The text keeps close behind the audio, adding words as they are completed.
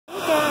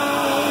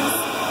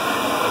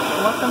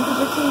welcome to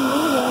the team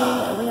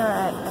meeting. We are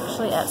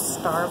actually at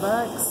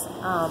Starbucks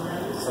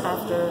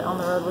after on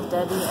the road with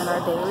Debbie and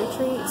our day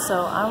retreat.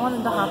 So I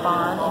wanted to hop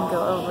on and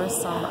go over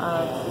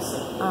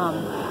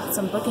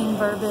some booking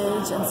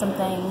verbiage and some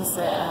things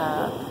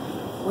that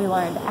we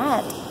learned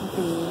at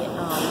the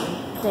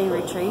day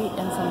retreat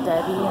and from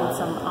Debbie and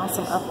some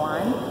awesome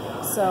upline.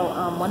 So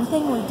one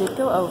thing we did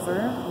go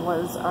over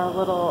was our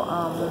little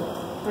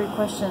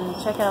 3-question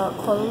checkout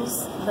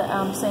close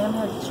that Sam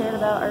had shared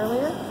about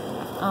earlier.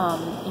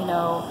 You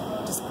know,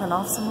 just print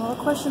off some little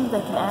questions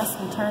they can ask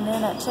and turn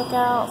in at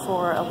checkout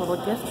for a little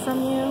gift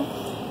from you.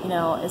 You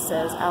know, it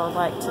says, I would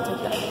like to take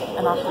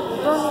an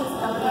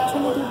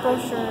opportunity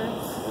brochure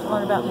to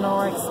learn about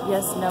Norwex.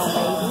 Yes, no,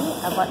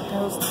 maybe. I'd like to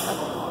host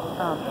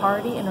a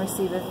party and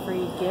receive a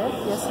free gift.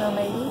 Yes, no,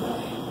 maybe.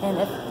 And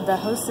if the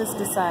hostess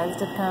decides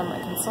to become a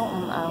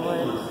consultant, I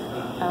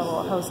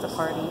will host a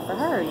party for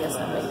her. Yes,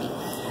 no, maybe.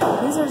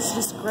 These are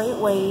just a great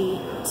way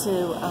to,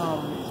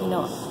 you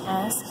know,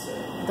 ask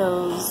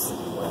those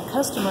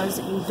customers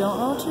that you don't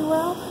know too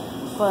well,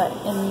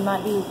 and you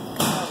might be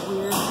kind of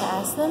weird to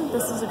ask them.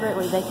 This is a great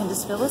way. They can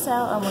just fill this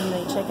out, and when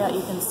they check out,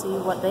 you can see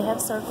what they have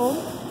circled.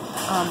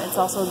 It's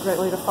also a great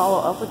way to follow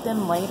up with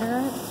them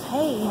later.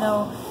 Hey, you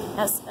know,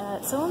 at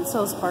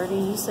so-and-so's party,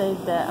 you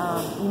said that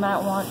you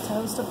might want to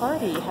host a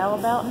party. How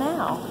about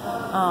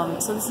now?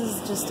 So this is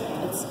just,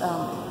 it's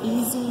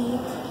easy,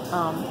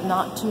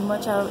 not too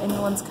much out of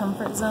anyone's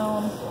comfort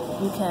zone.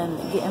 You can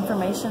get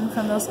information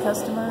from those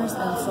customers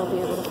and still be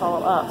able to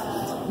follow up.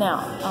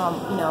 Now,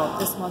 you know,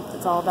 this month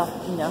it's all about,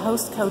 you know,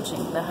 host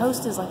coaching. The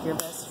host is like your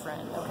best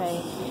friend,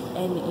 okay?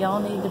 And y'all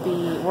need to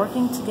be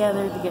working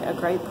together to get a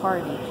great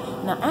party.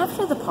 Now,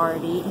 after the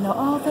party, you know,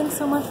 oh, thanks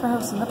so much for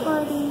hosting the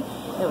party.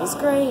 It was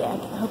great. I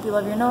hope you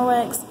love your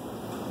Norwex.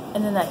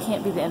 And then that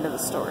can't be the end of the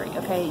story,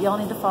 okay? Y'all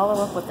need to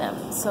follow up with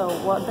them. So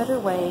what better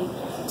way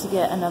to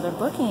get another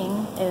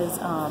booking is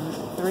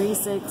 3,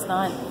 6,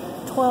 9,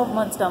 12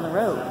 months down the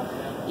road,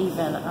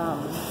 even.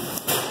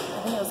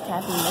 I think it was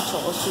Kathy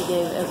Mitchell. She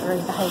gave a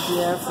great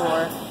idea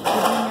for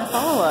doing your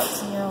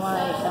follow-ups. And you're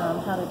like,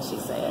 how did she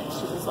say it?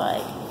 She was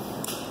like,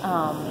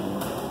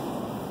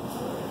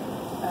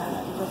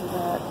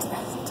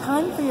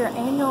 time for your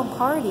annual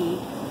party.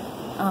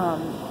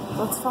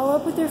 Let's follow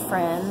up with your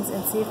friends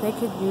and see if they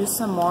could use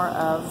some more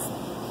of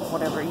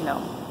whatever, you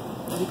know,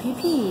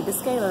 UPP, the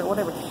scalar,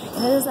 whatever.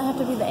 And it doesn't have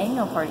to be the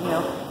annual party, you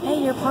know.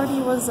 Hey, your party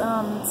was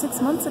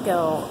 6 months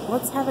ago.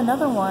 Let's have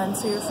another one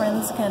so your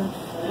friends can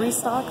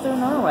restock their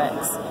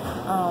Norwex.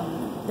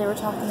 They were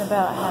talking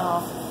about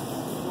how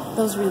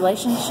those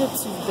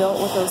relationships you've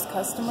built with those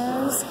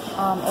customers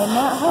and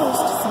that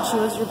host, since she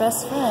was your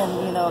best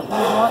friend, you know, you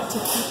want to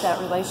keep that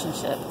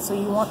relationship. So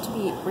you want to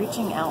be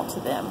reaching out to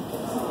them.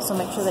 So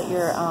make sure that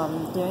you're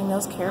doing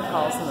those care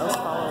calls and those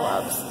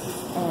follow-ups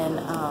and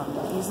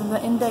using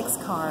the index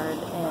card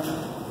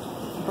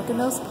and booking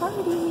those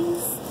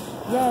parties.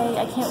 Yay,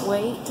 I can't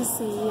wait to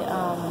see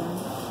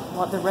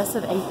what the rest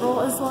of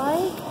April is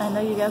like. I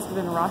know you guys have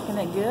been rocking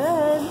it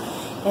good.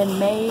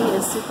 And May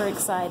is super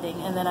exciting.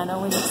 And then I know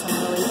we have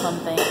some really fun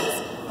things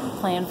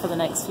planned for the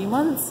next few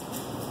months.